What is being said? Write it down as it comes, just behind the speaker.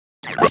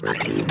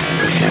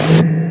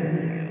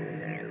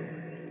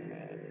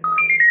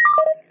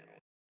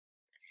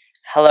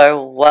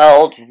Hello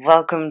world,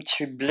 welcome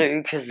to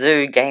Blue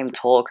Kazoo Game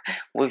Talk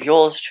with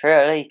yours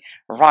truly,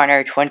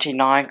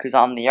 Rhino29, because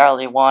I'm the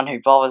only one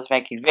who bothers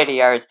making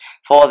videos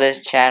for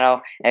this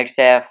channel,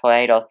 except for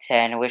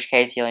ADOS10, in which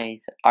case he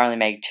only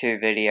made 2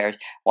 videos.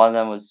 One of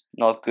them was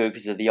not good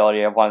because of the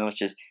audio, one of them was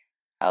just,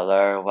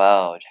 hello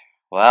world,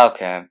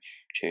 welcome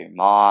to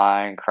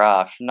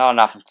Minecraft. Not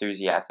enough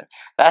enthusiasm.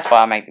 That's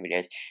why I make the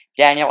videos.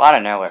 Daniel, I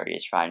don't know where he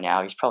is right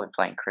now, he's probably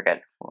playing cricket.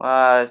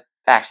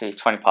 Actually,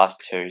 it's 20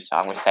 past 2, so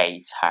I'm going to say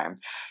he's home.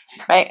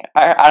 Mate,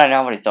 I don't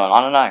know what he's doing.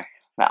 I don't know.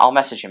 I'll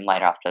message him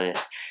later after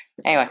this.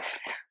 Anyway,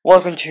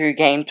 welcome to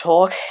Game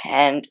Talk,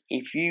 and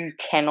if you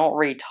cannot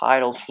read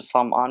titles for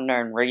some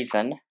unknown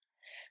reason,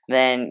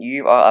 then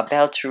you are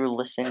about to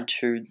listen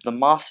to the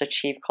Master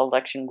Chief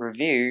Collection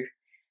review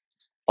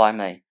by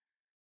me.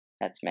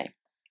 That's me.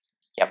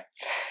 Yep.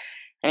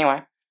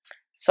 Anyway,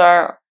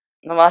 so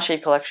the Master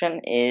Chief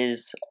Collection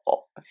is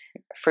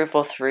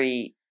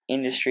 343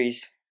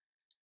 Industries'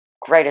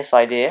 greatest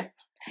idea.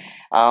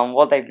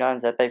 What they've done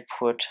is that they've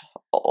put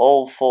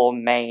all 4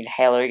 main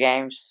Halo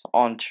games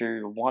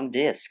onto one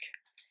disc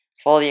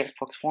for the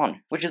Xbox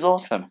One, which is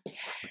awesome.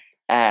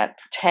 At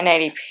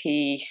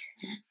 1080p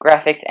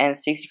graphics and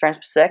 60 frames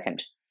per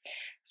second.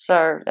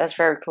 So that's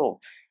very cool.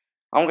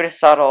 I'm going to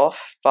start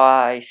off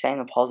by saying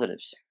the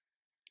positives.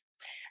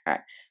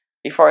 Alright,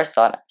 before I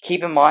start,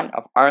 keep in mind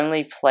I've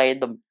only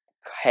played the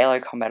Halo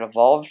Combat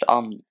Evolved.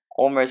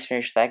 Almost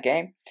finished that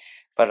game,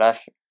 but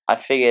I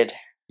figured,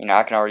 you know,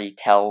 I can already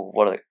tell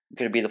what are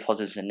going to be the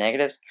positives and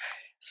negatives.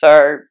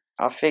 So,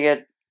 I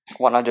figured,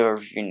 why not do a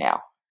review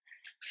now?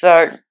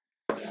 So,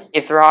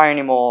 if there are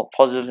any more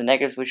positives and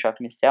negatives which I've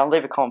missed out,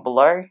 leave a comment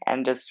below,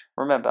 and just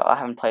remember, I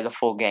haven't played the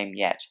full game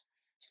yet.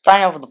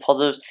 Starting off with the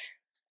positives,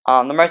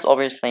 the most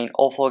obvious thing,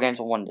 all 4 games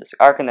on one disc.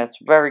 I reckon that's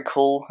very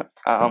cool.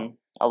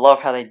 I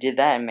love how they did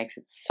that. It makes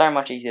it so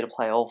much easier to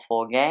play all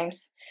 4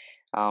 games,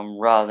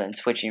 rather than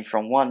switching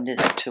from one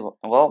disc to,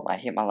 well, I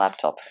hit my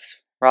laptop.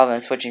 Rather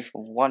than switching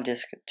from one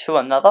disc to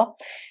another.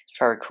 It's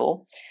very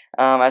cool.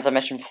 As I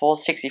mentioned before,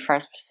 60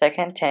 frames per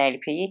second,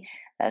 1080p.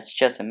 That's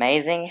just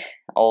amazing.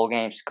 All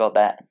games got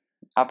that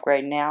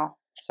upgrade now.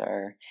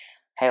 So,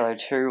 Halo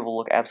 2 will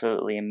look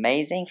absolutely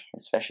amazing,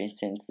 especially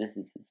since this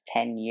is its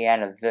 10-year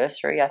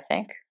anniversary, I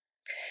think.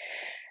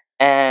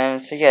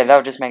 And so yeah, that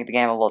would just make the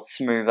game a lot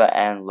smoother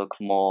and look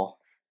more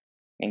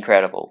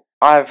incredible.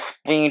 I've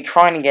been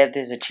trying to get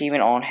this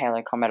achievement on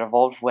Halo Combat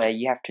Evolved where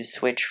you have to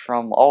switch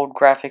from old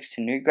graphics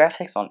to new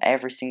graphics on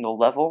every single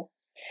level.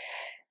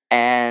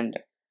 And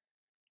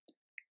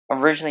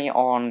originally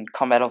on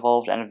Combat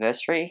Evolved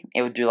Anniversary,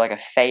 it would do like a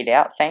fade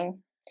out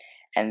thing,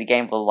 and the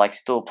game will like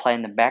still play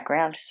in the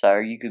background, so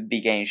you could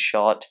be getting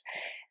shot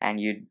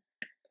and you'd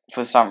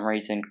for some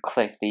reason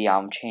click the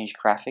change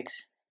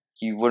graphics.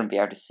 You wouldn't be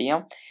able to see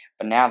them,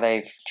 but now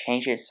they've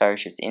changed it so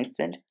it's just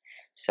instant.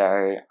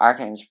 So I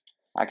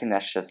reckon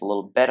that's just a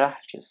little better,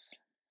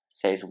 just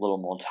saves a little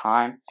more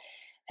time,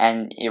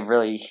 and you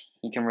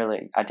can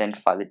really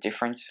identify the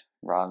difference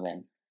rather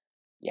than,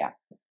 yeah,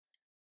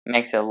 it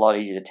makes it a lot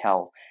easier to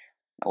tell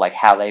like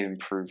how they've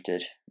improved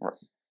it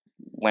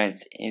when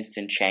it's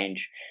instant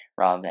change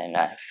rather than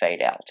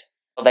fade out.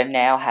 Well, they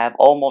now have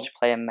all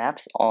multiplayer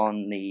maps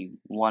on the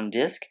one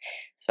disc,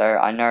 so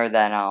I know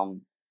that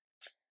I'm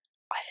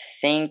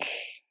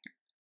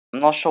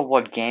not sure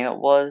what game it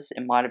was.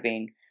 It might have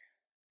been,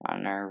 I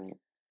don't know,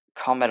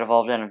 Combat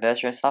Evolved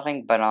Anniversary or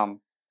something, but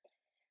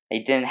they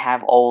didn't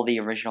have all the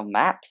original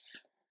maps.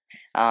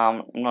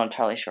 I'm not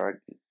entirely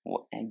sure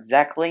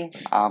exactly.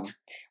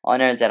 I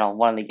know that on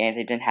one of the games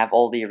they didn't have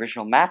all the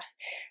original maps.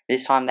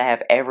 This time they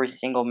have every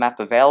single map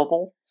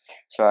available,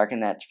 so I reckon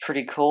that's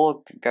pretty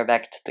cool. Go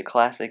back to the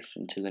classics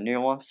and to the new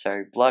ones.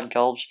 So Blood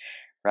Gulch,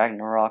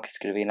 Ragnarok is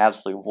going to be an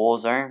absolute war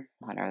zone.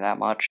 I know that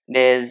much.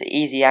 There's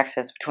easy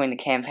access between the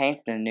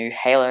campaigns in the new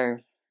Halo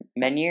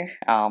menu.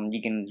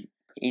 You can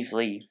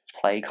easily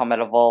play Combat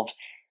Evolved,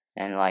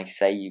 and like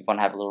say you want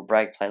to have a little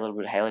break, play a little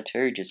bit of Halo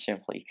 2, just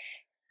simply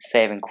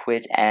save and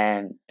quit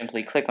and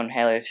simply click on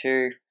Halo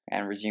 2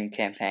 and resume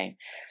campaign.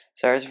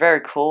 So it's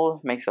very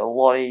cool, makes it a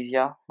lot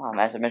easier.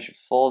 As I mentioned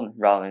before,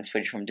 rather than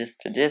switch from disc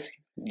to disc,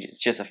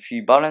 it's just a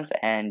few buttons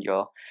and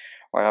you're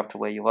right up to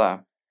where you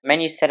were.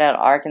 Menu setup,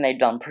 I reckon they've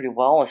done pretty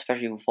well,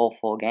 especially with all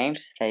 4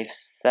 games. They've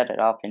set it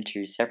up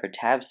into separate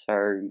tabs, so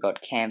you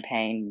got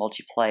campaign,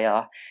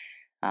 multiplayer,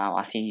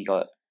 I think you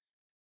got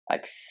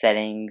like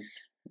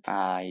settings,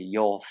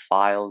 your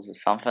files or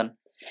something.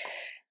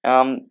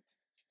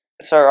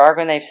 So I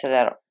reckon they've set it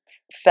up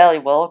fairly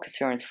well,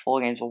 considering it's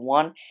 4 games for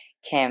one.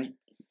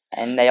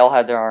 And they all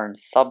have their own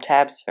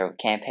sub-tabs. So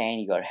campaign,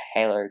 you got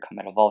Halo,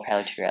 Combat Evolved,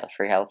 Halo 2, Halo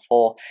 3, Halo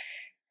 4.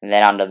 And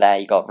then under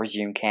that, you got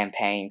Resume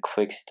Campaign,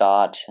 Quick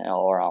Start,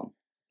 or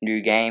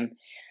New Game.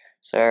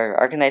 So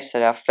I reckon they've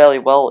set it up fairly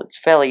well. It's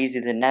fairly easy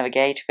to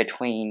navigate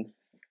between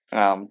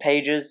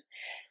pages.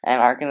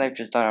 And I reckon they've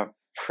just done a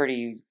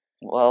pretty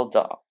well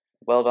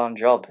done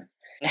job.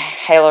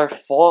 Halo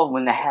 4,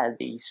 when they had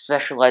the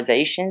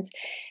specializations,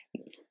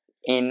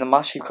 in the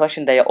Master Chief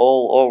Collection, they are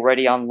all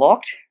already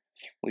unlocked,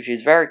 which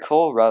is very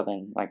cool, rather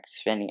than like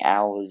spending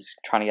hours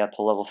trying to get up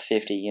to level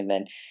 50 and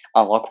then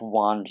unlock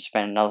one,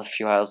 spend another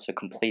few hours to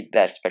complete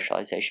that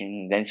specialization,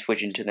 and then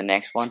switch into the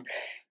next one.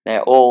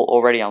 They're all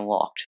already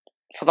unlocked.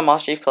 For the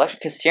Master Chief Collection,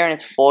 considering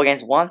it's 4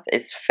 games once,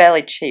 it's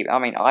fairly cheap. I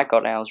mean, I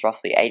got it, it was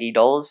roughly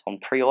 $80 on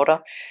pre-order.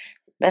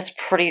 That's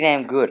pretty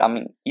damn good. I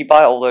mean, you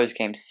buy all those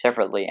games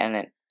separately, and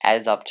it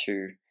adds up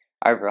to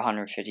over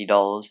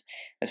 $150,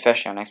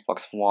 especially on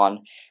Xbox One.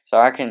 So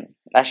I reckon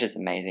that's just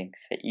amazing.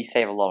 So you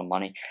save a lot of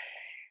money.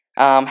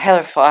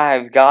 Halo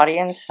 5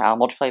 Guardians,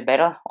 multiplayer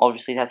beta.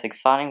 Obviously, that's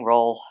exciting. We're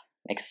all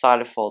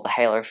excited for the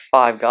Halo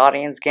 5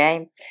 Guardians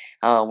game.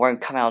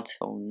 Won't come out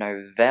till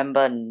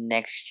November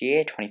next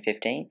year,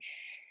 2015.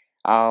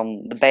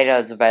 The beta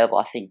is available,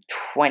 I think,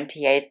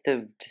 28th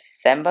of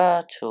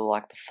December to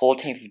like the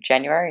 14th of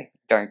January.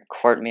 Don't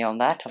quote me on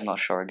that. I'm not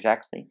sure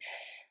exactly.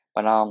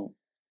 But I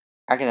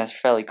reckon that's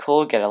fairly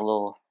cool. Get a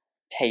little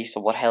taste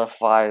of what Halo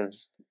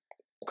 5's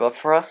got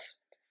for us.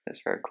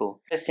 That's very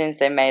cool. Since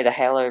they made the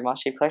Halo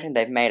Master Chief Collection,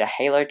 they've made a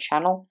Halo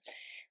channel.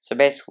 So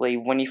basically,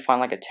 when you find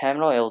like a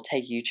terminal, it'll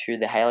take you to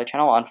the Halo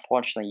channel.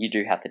 Unfortunately, you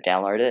do have to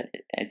download it.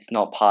 It's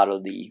not part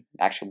of the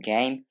actual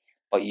game,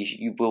 but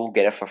you will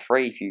get it for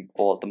free if you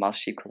bought the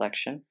Master Chief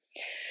Collection.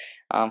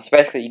 So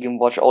basically, you can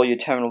watch all your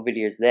terminal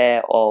videos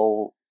there,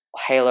 all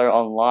Halo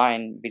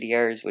Online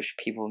videos which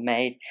people have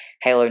made.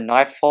 Halo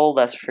Nightfall,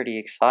 that's pretty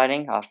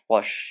exciting. I've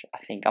watched, I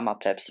think I'm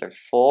up to episode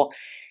 4,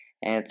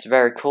 and it's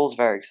very cool, it's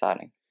very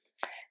exciting.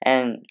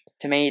 And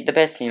to me, the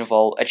best thing of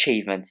all,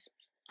 achievements.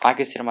 I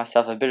consider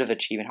myself a bit of an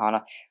achievement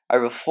hunter.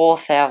 Over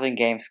 4,000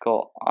 game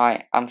score.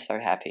 I'm so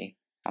happy.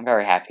 I'm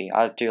very happy.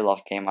 I do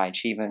love getting my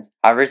achievements.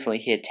 I recently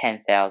hit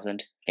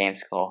 10,000 game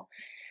score.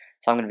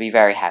 So I'm going to be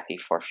very happy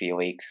for a few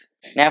weeks.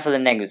 Now for the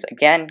negatives.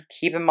 Again,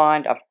 keep in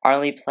mind I've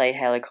only played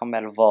Halo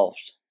Combat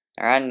Evolved.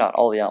 Alright, not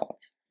all the other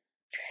ones.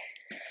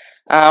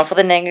 For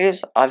the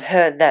negatives, I've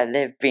heard that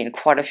there have been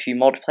quite a few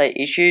multiplayer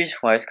issues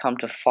where it's come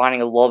to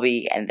finding a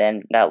lobby and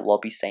then that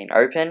lobby staying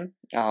open.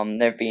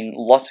 There have been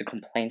lots of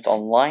complaints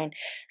online.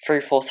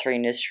 343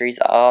 Industries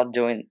are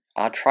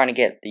trying to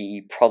get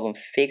the problem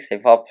fixed.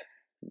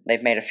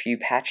 They've made a few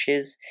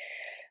patches.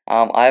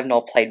 I have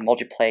not played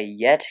multiplayer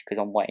yet because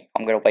I'm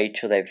gonna wait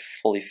till they've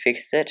fully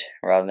fixed it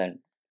rather than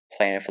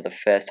playing it for the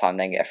first time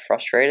then get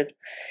frustrated.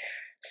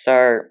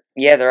 So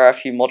yeah, there are a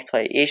few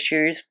multiplayer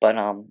issues, but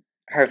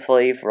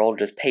hopefully, if we're all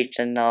just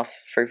patient enough,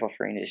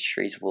 343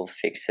 Industries will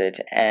fix it,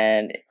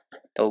 and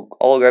it'll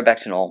all go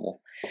back to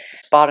normal.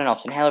 Spartan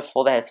Ops. In Halo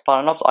 4, they had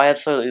Spartan Ops. I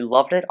absolutely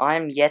loved it. I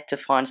am yet to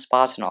find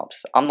Spartan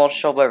Ops. I'm not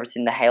sure whether it's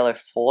in the Halo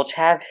 4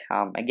 tab,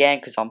 again,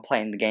 because I'm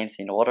playing the games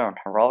in order on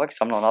Heroic,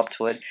 so I'm not up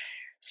to it.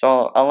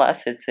 So,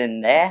 unless it's in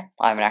there,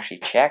 I haven't actually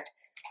checked,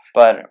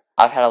 but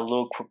I've had a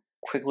little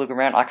quick look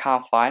around. I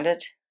can't find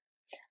it.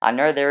 I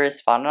know there is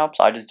Spartan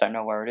Ops, I just don't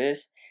know where it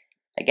is.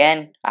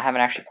 Again, I haven't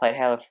actually played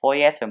Halo 4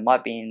 yet, so it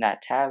might be in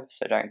that tab,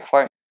 so don't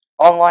quote.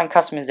 Online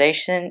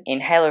customization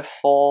in Halo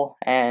 4,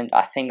 and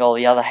I think all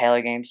the other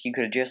Halo games, you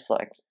could adjust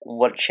like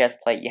what chest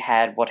plate you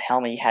had, what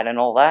helmet you had, and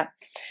all that.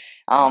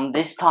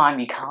 This time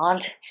you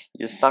can't.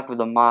 You're stuck with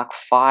the Mark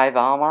V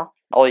armor.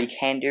 All you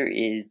can do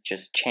is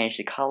just change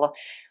the color,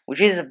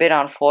 which is a bit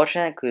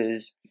unfortunate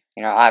because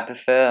I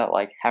prefer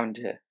like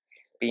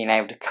being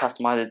able to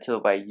customize it to the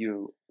way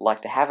you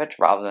like to have it,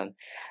 rather than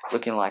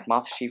looking like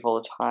Master Chief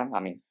all the time. I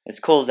mean, as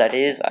cool as that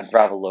is, I'd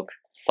rather look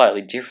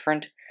slightly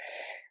different.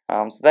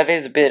 So that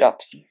is a bit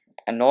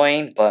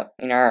annoying, but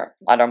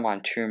I don't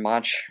mind too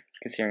much,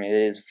 considering it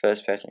is a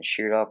first-person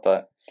shooter,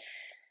 but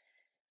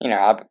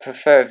I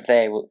prefer if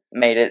they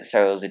made it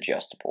so it was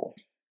adjustable.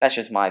 That's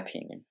just my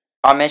opinion.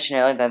 I mentioned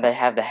earlier that they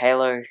have the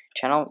Halo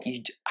channel.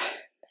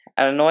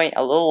 A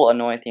little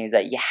annoying thing is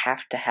that you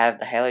have to have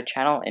the Halo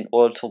channel in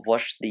order to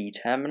watch the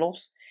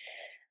terminals.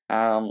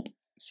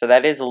 So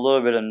that is a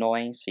little bit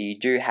annoying. So you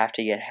do have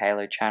to get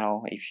Halo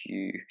channel if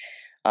you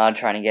are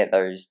trying to get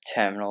those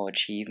terminal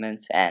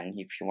achievements, and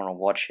if you want to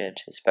watch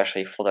it,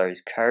 especially for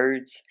those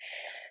codes,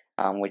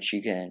 which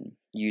you can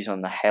use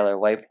on the Halo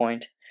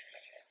waypoint.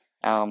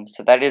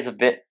 So that is a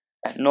bit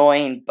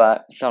annoying,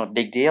 but it's not a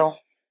big deal.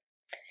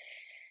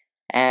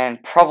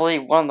 And probably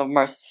one of the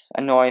most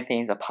annoying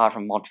things apart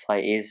from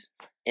multiplayer is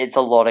it's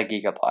a lot of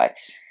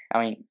gigabytes. I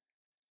mean,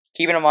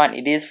 keeping in mind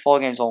it is 4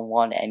 games on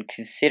 1, and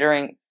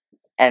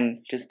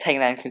just taking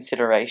that in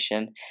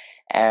consideration,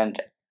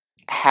 and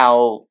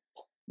how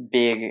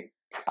big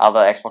other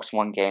Xbox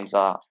One games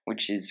are,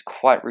 which is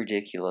quite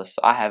ridiculous.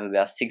 I have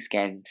about 6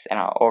 games, and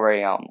I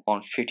already am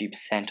on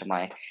 50% of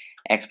my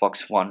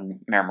Xbox One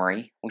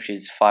memory, which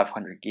is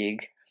 500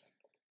 gig.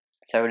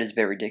 So it is a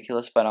bit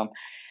ridiculous, but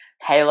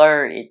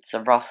Halo, it's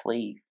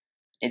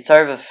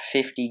over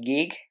 50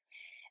 gig,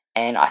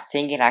 and I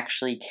think it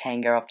actually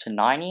can go up to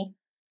 90.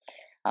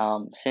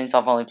 Since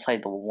I've only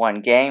played the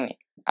one game,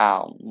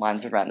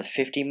 mine's around the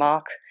 50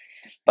 mark,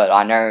 but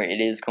I know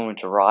it is going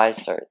to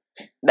rise, so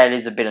that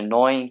is a bit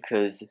annoying,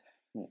 because,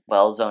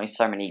 well, there's only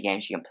so many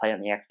games you can play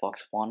on the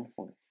Xbox One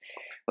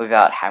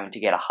without having to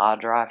get a hard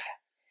drive,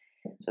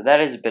 so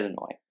that is a bit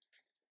annoying.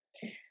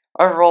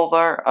 Overall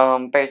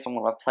though, based on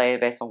what I've played,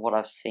 based on what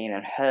I've seen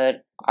and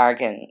heard, I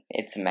reckon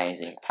it's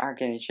amazing. I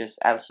reckon it's just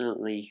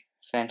absolutely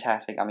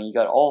fantastic. I mean, you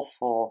got all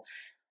four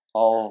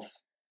of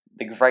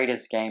the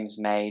greatest games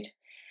made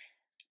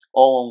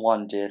all on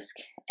one disc,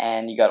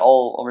 and you got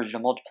all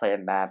original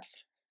multiplayer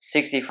maps,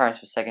 60 frames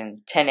per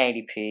second,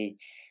 1080p.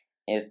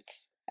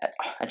 It's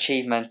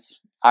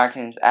achievements. I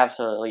reckon it's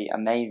absolutely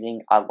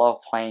amazing. I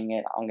love playing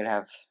it. I'm gonna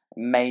have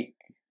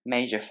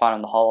major fun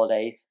on the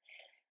holidays.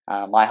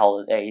 My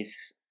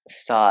holidays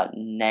start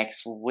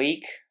next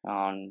week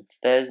on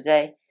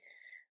Thursday.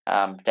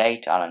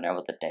 Date, I don't know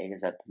what the date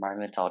is at the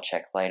moment. I'll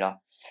check later.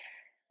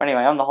 But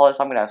anyway, on the holidays,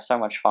 I'm gonna have so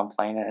much fun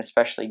playing it,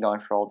 especially going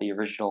for all the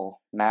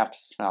original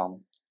maps.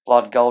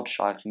 Blood Gulch,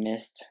 I've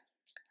missed.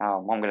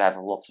 I'm gonna have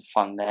lots of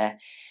fun there.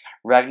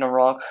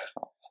 Ragnarok,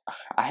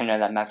 I know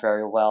that map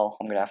very well.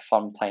 I'm gonna have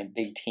fun playing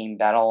big team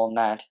battle on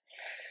that.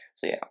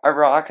 So yeah,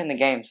 overall, I reckon the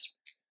game's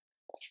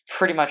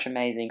pretty much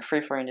amazing. Free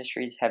for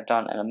Industries have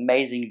done an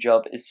amazing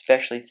job,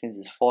 especially since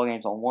it's 4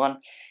 games on one.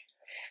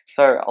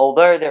 So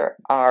although there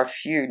are a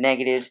few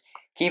negatives,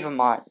 keep in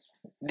mind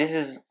this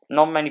is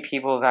not many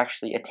people have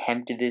actually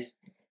attempted this.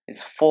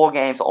 It's 4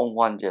 games on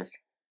one disc.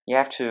 You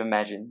have to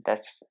imagine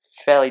that's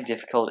fairly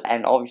difficult,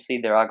 and obviously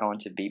there are going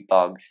to be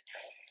bugs.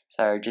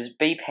 So just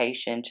be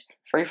patient.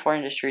 Free for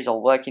Industries are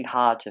working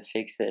hard to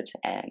fix it,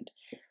 and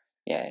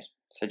yeah,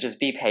 so just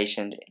be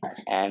patient,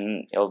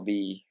 and it'll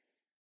be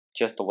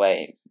just the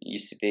way it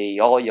used to be.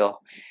 All your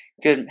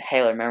good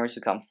Halo memories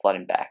will come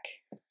flooding back.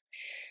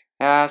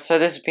 So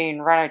this has been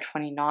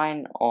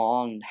Rhino29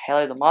 on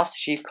Halo the Master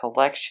Chief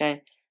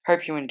Collection.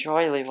 Hope you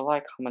enjoy. Leave a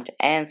like, comment,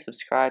 and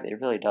subscribe.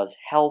 It really does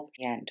help.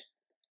 And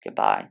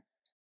goodbye.